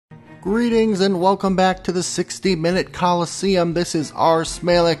Greetings and welcome back to the 60-Minute Collosseum. This is R.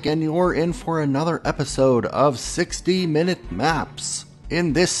 Smalek and you're in for another episode of 60-Minute Maps.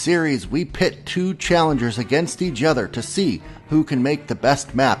 In this series, we pit two challengers against each other to see who can make the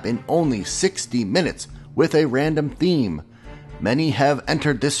best map in only 60 minutes with a random theme. Many have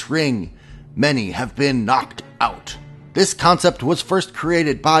entered this ring. Many have been knocked out. This concept was first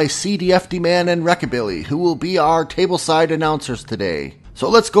created by CDFDMAN and Recabilly, who will be our tableside announcers today. So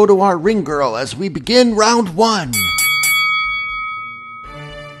let's go to our ring girl as we begin round one.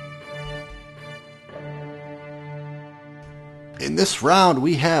 In this round,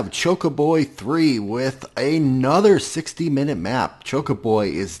 we have Chokoboy 3 with another 60-minute map.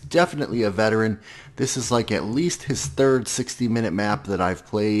 Chokoboy is definitely a veteran. This is like at least his third 60-minute map that I've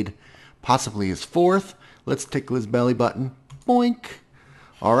played, possibly his fourth. Let's tickle his belly button. Boink.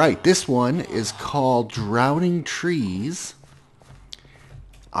 Alright, this one is called Drowning Trees.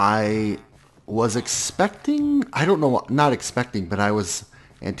 I was expecting, I don't know, not expecting, but I was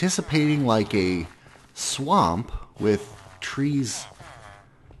anticipating like a swamp with trees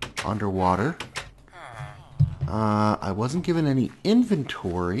underwater. I wasn't given any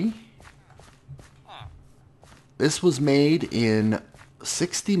inventory. This was made in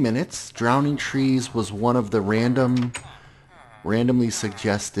 60 minutes. Drowning Trees was one of the randomly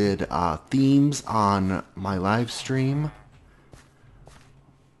suggested themes on my live stream.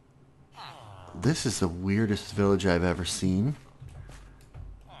 This is the weirdest village I've ever seen.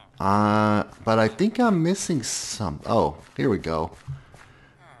 But I think I'm missing some. Oh, here we go.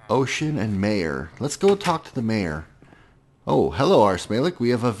 Ocean and Mayor. Let's go talk to the mayor. Oh, hello, Arsmalik. We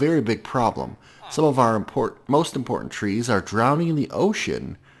have a very big problem. Some of our most important trees are drowning in the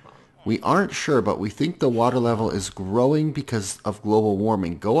ocean. We aren't sure, but we think the water level is growing because of global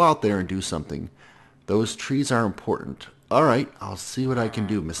warming. Go out there and do something. Those trees are important. All right, I'll see what I can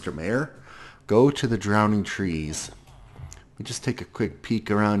do, Mr. Mayor. Go to the drowning trees. Let me just take a quick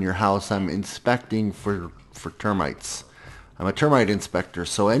peek around your house. I'm inspecting for termites. I'm a termite inspector,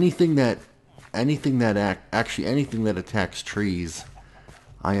 so anything that attacks trees,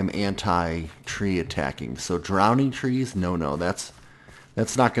 I am anti-tree attacking. So drowning trees, no, that's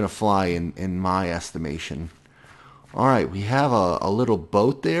not going to fly in my estimation. All right, we have a little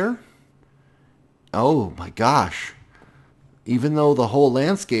boat there. Oh my gosh! Even though the whole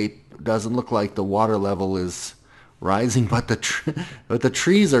landscape doesn't look like the water level is rising, but the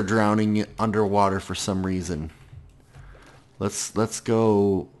trees are drowning underwater for some reason. Let's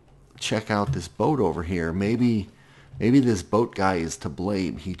go check out this boat over here. Maybe this boat guy is to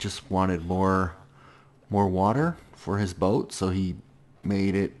blame. He just wanted more water for his boat, so he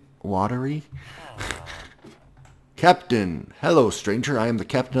made it watery. Captain, hello stranger. I am the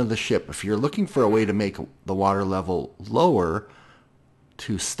captain of the ship. If you're looking for a way to make the water level lower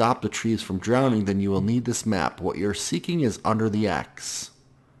to stop the trees from drowning, then you will need this map. What you're seeking is under the X.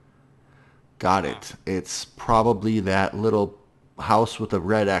 Got it. It's probably that little house with a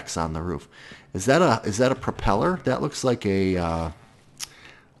red X on the roof. Is that a propeller? That looks like a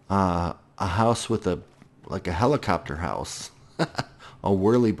house with a helicopter house. A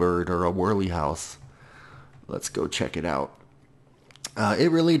whirlybird or a whirly house. Let's go check it out.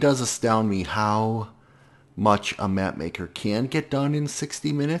 It really does astound me how much a map maker can get done in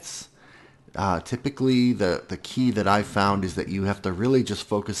 60 minutes. Typically, the key that I found is that you have to really just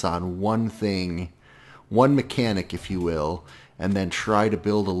focus on one thing, one mechanic, if you will, and then try to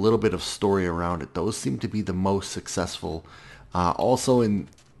build a little bit of story around it. Those seem to be the most successful. Also, in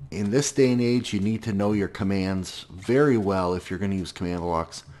this day and age, you need to know your commands very well if you're going to use command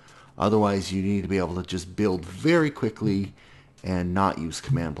blocks. Otherwise, you need to be able to just build very quickly and not use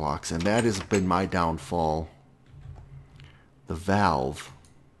command blocks. And that has been my downfall. The valve.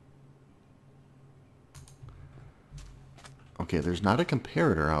 Okay, there's not a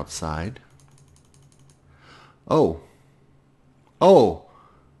comparator outside. Oh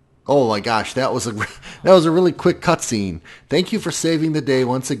my gosh, that was a really quick cutscene. Thank you for saving the day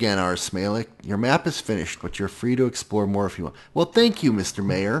once again, R. Smalek. Your map is finished, but you're free to explore more if you want. Well, thank you, Mr.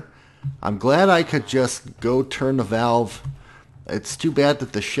 Mayor. I'm glad I could just go turn the valve. It's too bad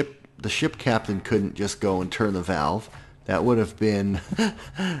that the ship captain couldn't just go and turn the valve. That would have been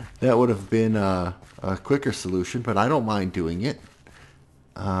a quicker solution, but I don't mind doing it.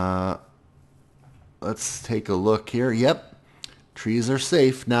 Let's take a look here. Yep, trees are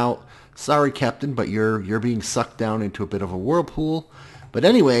safe. Now, sorry, Captain, but you're being sucked down into a bit of a whirlpool. But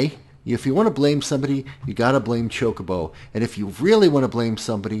anyway, if you want to blame somebody, you got to blame Chocobo. And if you really want to blame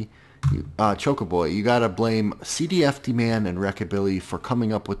somebody, Chokoboy, you gotta blame CDFDMAN and Recabilly for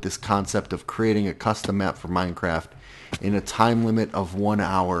coming up with this concept of creating a custom map for Minecraft in a time limit of 1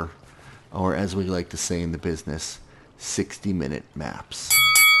 hour. or as we like to say in the business, 60-minute maps.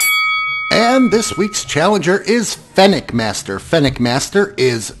 And this week's challenger is FennekMaster. FennekMaster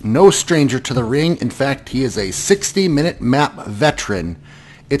is no stranger to the ring. In fact, he is a 60-minute map veteran.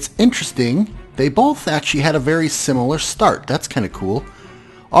 It's interesting, they both actually had a very similar start. That's kind of cool.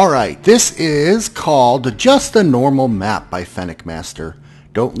 Alright, this is called Just a Normal Map by FennekMaster.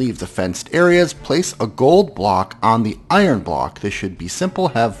 Don't leave the fenced areas. Place a gold block on the iron block. This should be simple.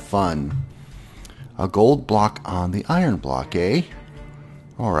 Have fun. A gold block on the iron block, eh?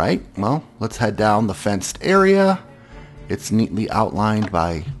 Alright, well, let's head down the fenced area. It's neatly outlined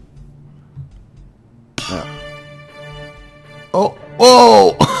by... Oh,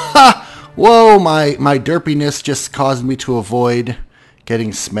 whoa! Whoa, my derpiness just caused me to avoid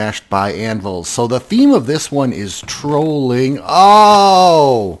getting smashed by anvils. So the theme of this one is trolling.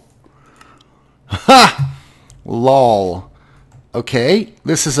 Oh! Ha! Lol. Okay,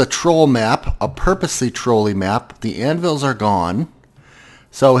 this is a troll map, a purposely trolly map. The anvils are gone.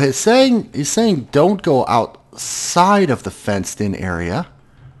 So he's saying don't go outside of the fenced-in area.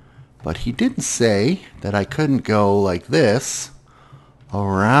 But he didn't say that I couldn't go like this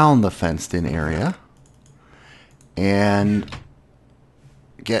around the fenced-in area and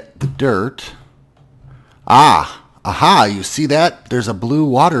get the dirt. Aha, you see that? There's a blue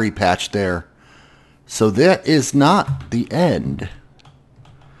watery patch there. So that is not the end.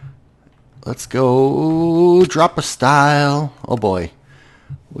 Let's go drop a style. Oh boy.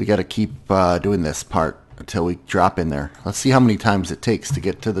 We got to keep doing this part until we drop in there. Let's see how many times it takes to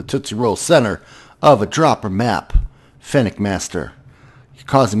get to the Tootsie Roll center of a dropper map. FennekMaster, you're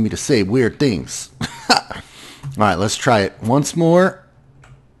causing me to say weird things. Alright, let's try it once more.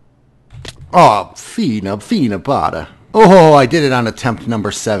 Oh, fina bada. Oh, I did it on attempt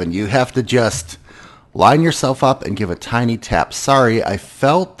number 7. You have to just line yourself up and give a tiny tap. Sorry, I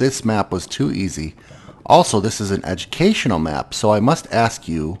felt this map was too easy. Also, this is an educational map, so I must ask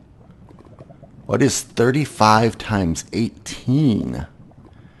you, what is 35 times 18?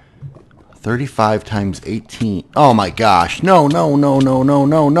 35 times 18. Oh my gosh. No.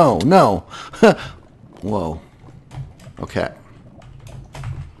 Whoa. Okay.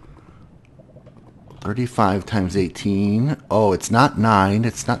 35 times 18. Oh, it's not 9.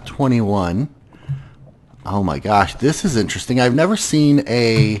 It's not 21. Oh my gosh. This is interesting. I've never seen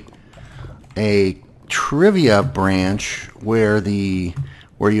a trivia branch where you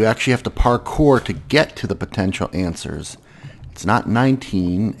actually have to parkour to get to the potential answers. It's not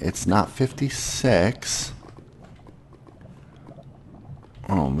 19. It's not 56.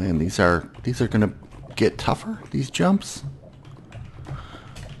 Oh man, these are gonna get tougher, these jumps.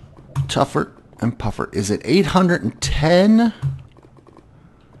 Tougher and puffer. Is it 810?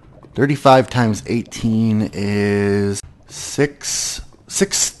 35 times 18 is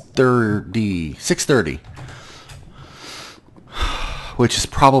 630. Which is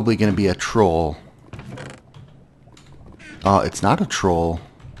probably going to be a troll. It's not a troll.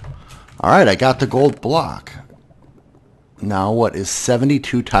 Alright, I got the gold block. Now what is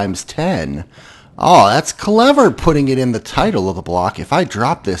 72 times 10? Oh, that's clever, putting it in the title of the block. If I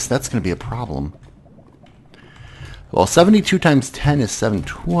drop this, that's going to be a problem. Well, 72 times 10 is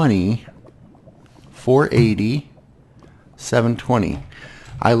 720. 480. 720.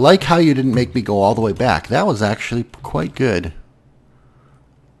 I like how you didn't make me go all the way back. That was actually quite good.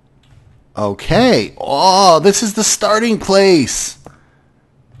 Okay. Oh, this is the starting place.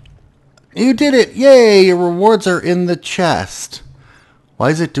 You did it. Yay, your rewards are in the chest. Why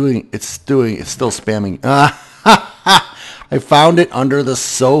is it doing? It's still spamming. I found it under the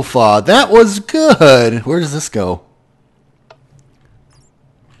sofa. That was good. Where does this go?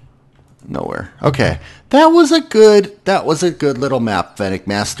 Nowhere. Okay. That was a good little map,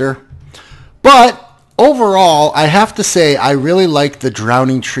 FennekMaster. But overall, I have to say I really like the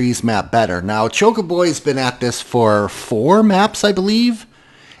Drowning Trees map better. Now, Chokoboy's been at this for 4 maps, I believe.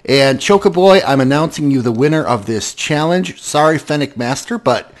 And Chokoboy, I'm announcing you the winner of this challenge. Sorry, FennekMaster,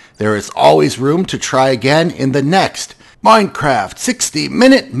 but there is always room to try again in the next Minecraft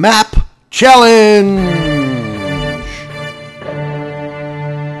 60-minute map challenge.